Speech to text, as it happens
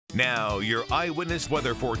Now, your eyewitness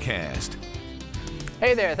weather forecast.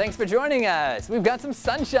 Hey there, thanks for joining us. We've got some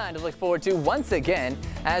sunshine to look forward to once again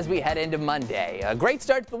as we head into Monday. A great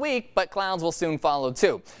start to the week, but clouds will soon follow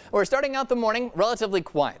too. We're starting out the morning relatively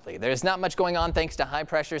quietly. There's not much going on thanks to high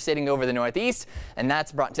pressure sitting over the northeast, and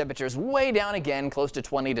that's brought temperatures way down again, close to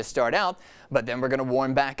 20 to start out. But then we're going to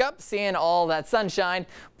warm back up, seeing all that sunshine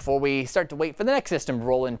before we start to wait for the next system to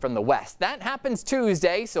roll in from the west. That happens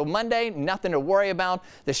Tuesday, so Monday, nothing to worry about.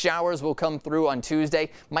 The showers will come through on Tuesday.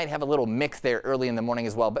 Might have a little mix there early in the morning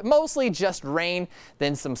as well, but mostly just rain,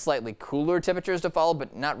 then some slightly cooler temperatures to follow,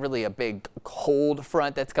 but not really a big cold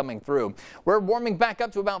front that's coming through. We're warming back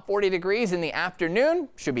up to about 40 degrees in the afternoon.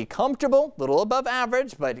 Should be comfortable, a little above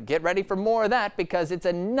average, but get ready for more of that because it's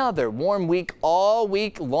another warm week all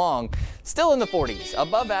week long. Still in the 40s,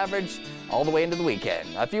 above average all the way into the weekend.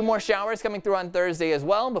 A few more showers coming through on Thursday as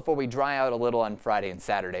well before we dry out a little on Friday and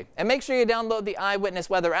Saturday. And make sure you download the Eyewitness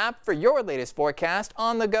Weather app for your latest forecast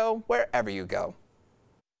on the go wherever you go.